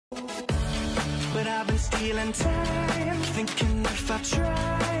but I've been stealing time, thinking if I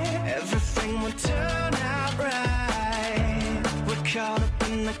try, everything would turn out right. We're caught up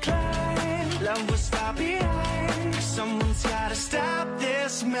in the climb, love was far behind. Someone's gotta stop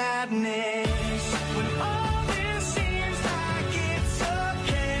this madness. When all this seems like it's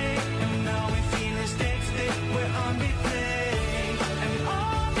okay, and all we feel is that we're on replay. And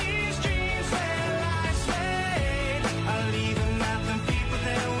all these dreams where life's made are leaving nothing people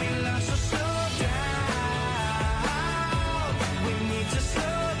that we love. So slow down, we need to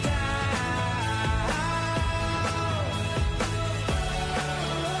slow down.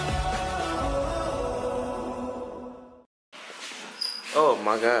 Oh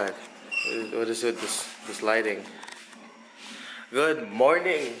my god, what is with this lighting? Good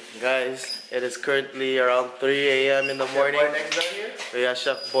morning, guys. It is currently around 3 a.m. in the morning. Chef Boy next door here? We got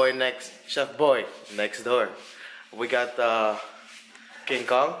Chef Boy next door. We got King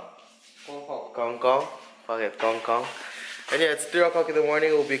Kong. Kong Kong. Fuck it, Kong Kong. And yeah, it's 3 o'clock in the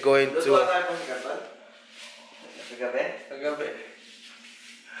morning. We'll be going to...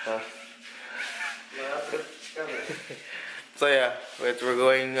 So yeah, we're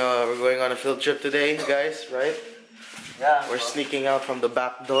going on a field trip today, guys, right? Yeah. We're sneaking out from the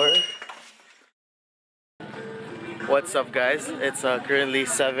back door. What's up, guys? It's currently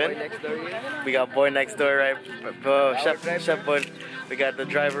 7. We got Boy next door, right? Chef Boy. We got the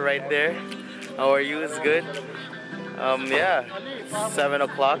driver right there. How are you? It's good. Yeah, it's 7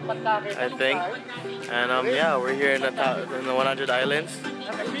 o'clock, I think. And yeah, we're here in the 100 Islands.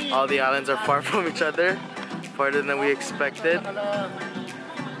 All the islands are far from each other, farther than we expected. But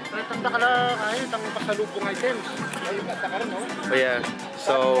yeah,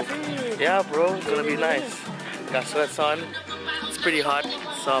 so yeah, bro, it's gonna be nice. Got sweats on. It's pretty hot,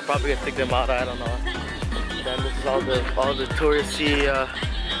 so I'll probably gonna take them out. I don't know. Then this is all the touristy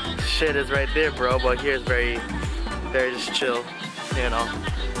shit is right there, bro. But here is very just chill, you know.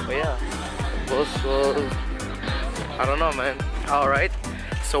 But yeah, we'll I don't know, man. All right,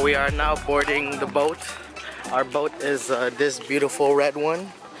 so we are now boarding the boat. Our boat is this beautiful red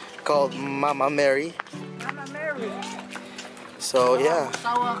one called Mama Mary. Mama Mary. So yeah.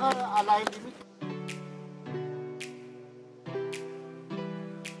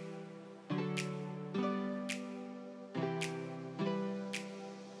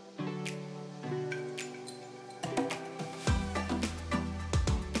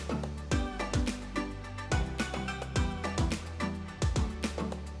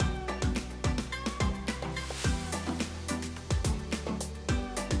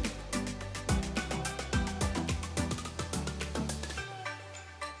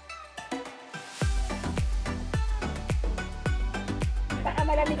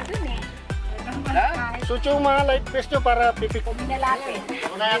 Malamig dun eh. So yung mga light vest nyo para pipik. Minalapit.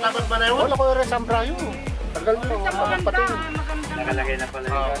 Kung nayatapot ba na yun? Wala ko rin sambrayo. Tagal nyo. Pating. Nakalagay na pala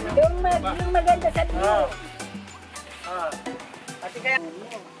yun. Yung maganda sa dulo. Ati kaya?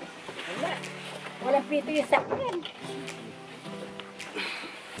 Wala. Walang pito yung sakyan.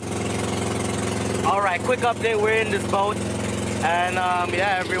 Alright, quick update. We're in this boat. And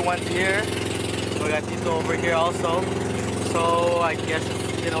yeah, everyone's here. We got Tito over here also. So I guess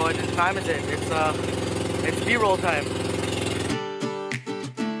it's, you know what time is it? It's B-roll time.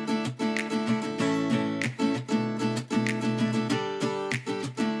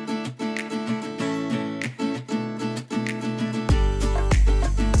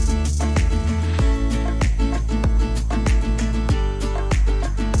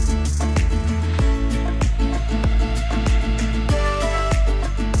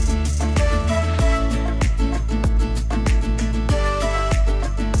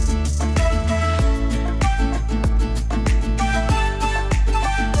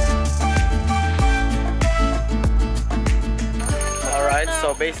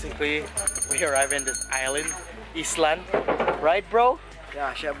 So basically, we arrive in this island, Island, right, bro?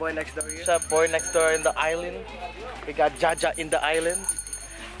 Yeah, Chef Boy next door here. Chef Boy next door in the island. We got Jaja in the island.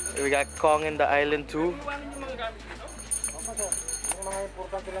 We got Kong in the island too.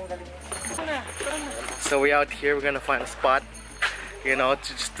 So we out here. We're gonna find a spot, you know, to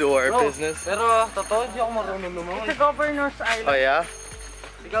just do our business. Pero totoo, di ako marunong lumangoy. It's a governor's island. Oh yeah?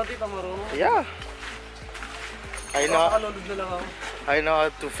 Ikaw dito marunong? Yeah. I know. Nakakalulod na lang ako. I know how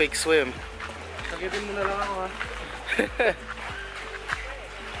to fake swim. Sagitin mo na lang ako ha.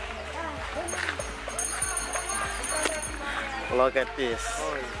 Look at this.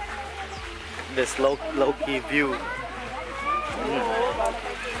 This low-key view.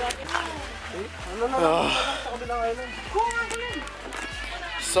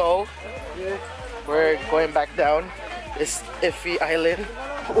 So we're going back down this iffy island.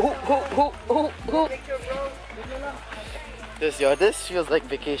 This feels like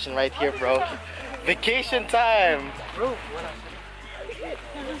vacation right here, bro. Vacation time. Bro, wala.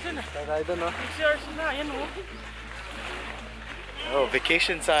 I don't know. Oh,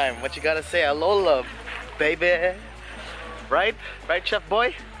 vacation time. What you gotta say? Hello, love, baby. Right? Right, Chef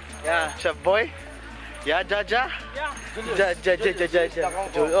Boy? Yeah. Chef Boy? Yeah, Jaja? Yeah. Ja.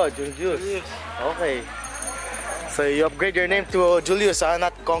 Oh, Julius. Okay. So you upgrade your name to Julius, huh?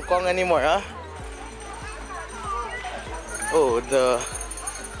 Not Kong Kong anymore, huh? Oh, the...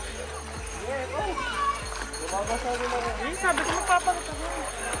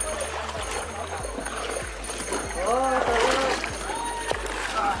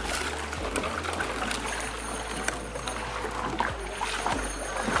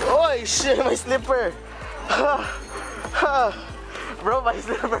 Oh shit, my slipper! Bro, my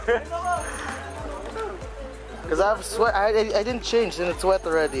slipper! Cause I have sweat. I didn't change and it's wet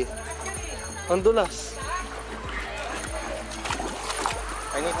already. Honduras.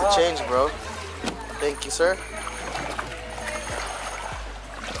 I need to change, bro. Thank you, sir.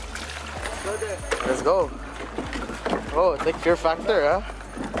 Let's go. Oh, it's like Fear Factor, huh?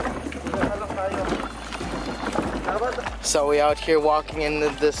 So we out here walking in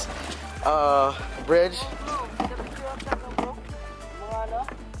this bridge.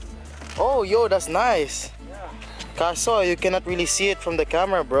 Oh, yo, that's nice. Kaso, you cannot really see it from the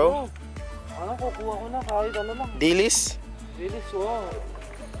camera, bro. Ano, kukuha ko na kahit ano lang. Dilis? Dilis, wow.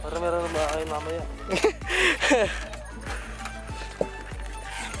 Para meron na ba kayo mamaya?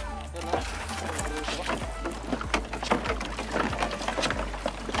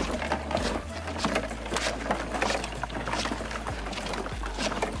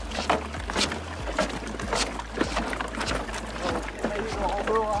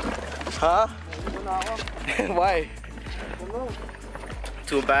 Huh? Why?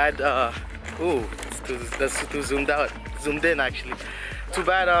 Too bad. Ooh, that's too zoomed out. Zoomed in actually. Too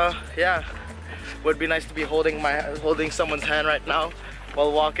bad. Yeah. Would be nice to be holding someone's hand right now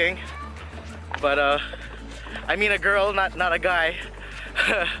while walking. But I mean a girl, not a guy.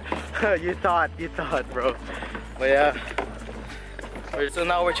 You thought, bro. But yeah. So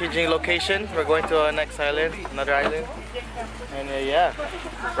now we're changing location. We're going to our next island, another island. And yeah,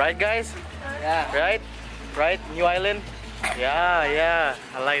 right guys? Yeah. Right? New island? Yeah.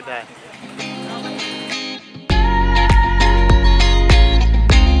 I like that.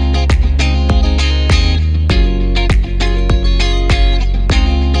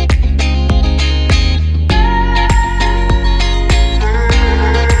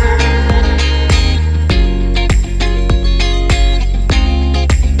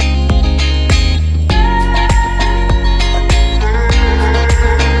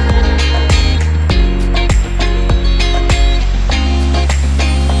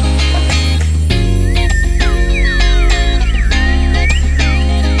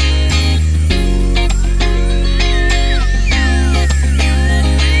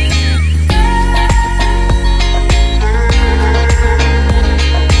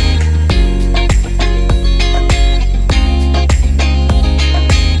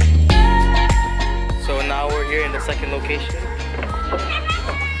 Second location.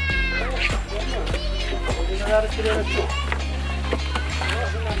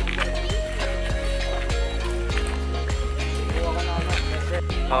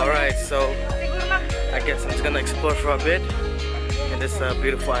 Alright, so I guess I'm just gonna explore for a bit in this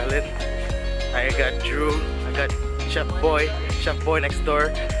beautiful island. I got Drew, I got Chef Boy next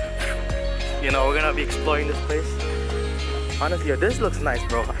door. You know, we're gonna be exploring this place. Honestly, this looks nice,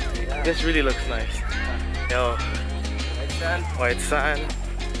 bro. This really looks nice. Yo, white sand.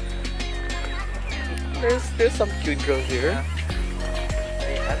 There's some cute girls here.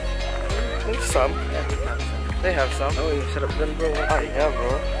 There's some. They have some. Oh, yung sarap dun, bro. Oh yeah,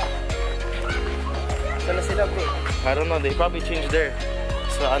 bro. Saan na sila, bro? I don't know. They probably changed there.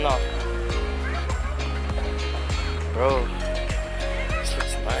 So ano? Bro, this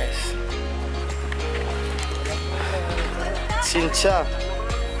looks nice. 진짜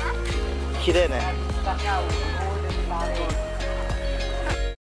기대네.